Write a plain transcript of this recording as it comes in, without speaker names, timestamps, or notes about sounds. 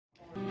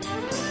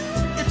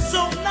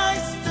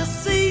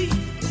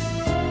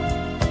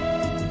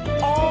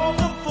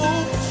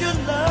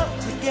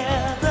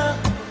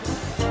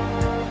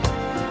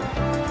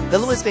The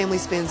Lewis family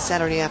spends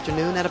Saturday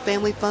afternoon at a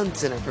family fun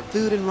center for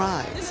food and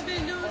rides.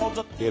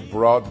 It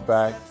brought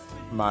back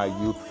my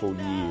youthful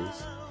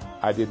years.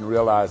 I didn't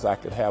realize I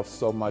could have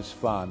so much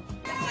fun.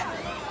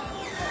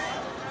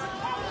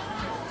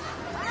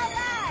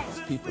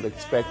 People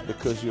expect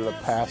because you're a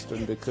pastor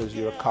and because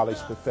you're a college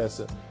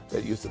professor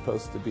that you're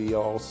supposed to be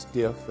all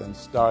stiff and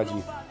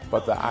starchy,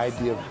 but the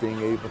idea of being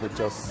able to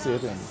just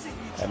sit and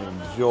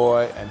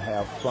enjoy and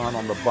have fun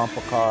on the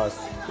bumper cars,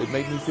 it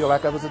made me feel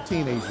like I was a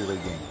teenager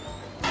again.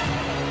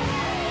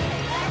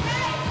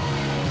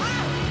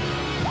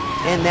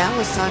 And now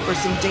it's time for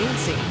some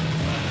dancing.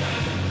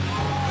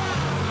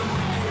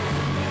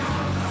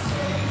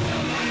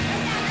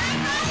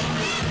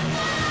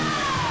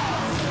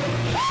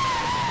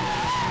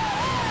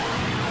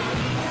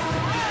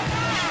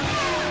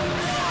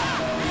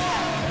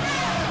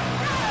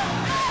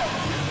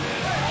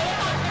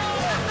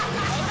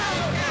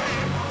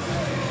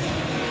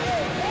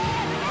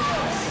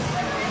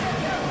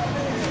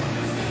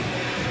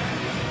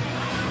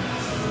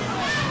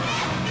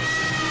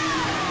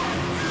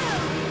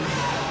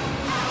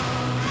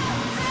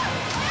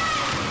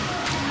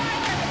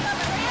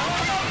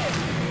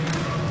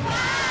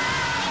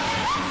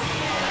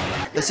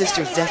 The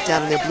sisters decked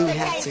out in their blue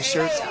hats and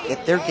shirts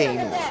get their game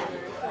on.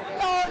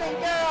 Golden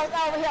girls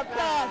over here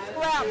playing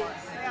Scrabble.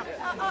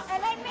 And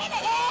they mean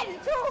it in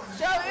too.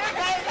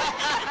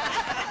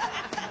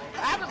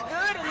 I was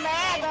good in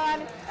mag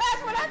on it.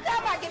 That's what I'm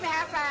talking about. Give me a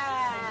high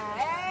five.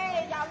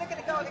 Hey, y'all look at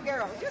the golden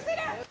girls. You see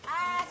that? I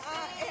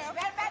see.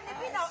 Better than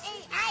be no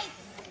eat ice.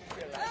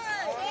 She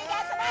ain't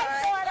got some ice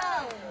going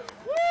on.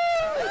 Woo!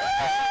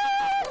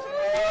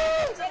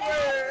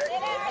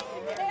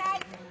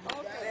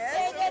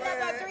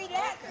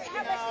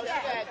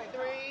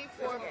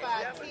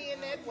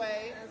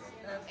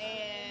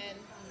 And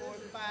 4,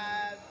 5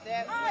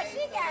 that way. Oh,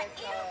 she got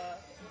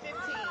 15.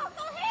 Oh,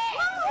 go ahead.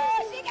 Oh,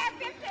 she got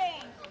 15.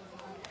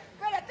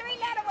 With a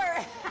 3-letter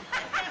word.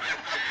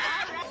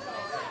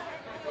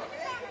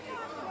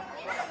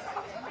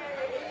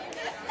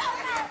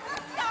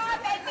 Don't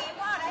make me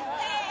want to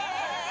dance.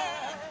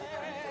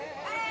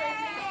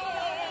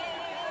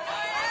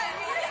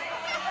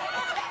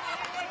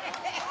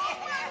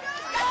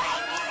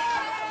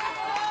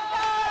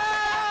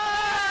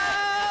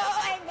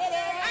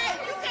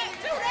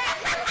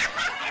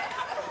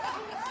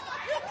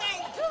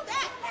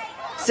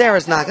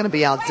 Sarah's not going to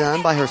be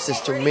outdone by her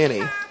sister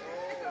Minnie.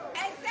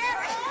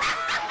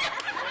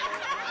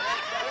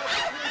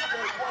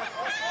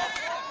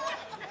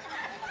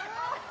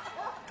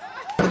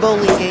 The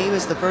bowling game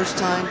is the first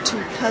time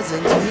two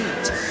cousins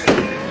meet.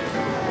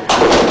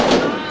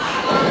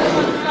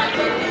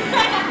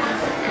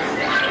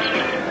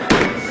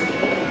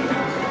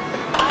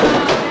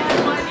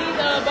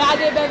 I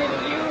did better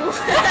than you.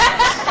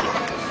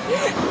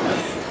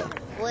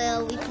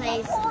 Well, we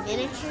play some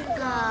miniature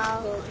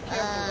golf,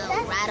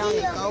 ride on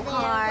the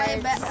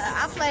go-karts.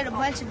 I played a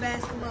bunch of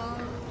basketball.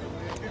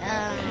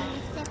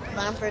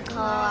 Bumper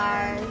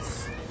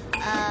cars.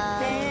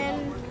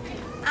 And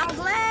I'm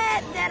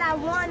glad that I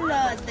won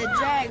the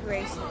drag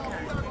racing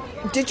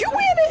contest. Did you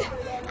win it?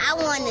 I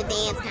won the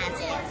dance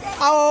contest.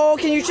 Oh,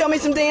 can you show me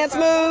some dance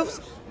moves?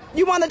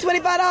 You won the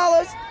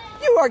 $25?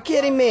 You are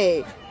kidding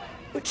me.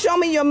 Show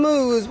me your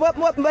moves. What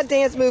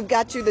dance move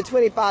got you the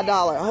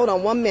 $25? Hold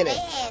on 1 minute. They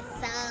had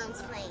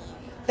songs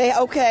playing.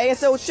 Okay, and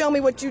so show me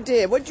what you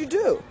did. What'd you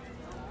do?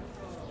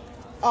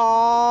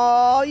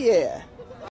 Oh, yeah.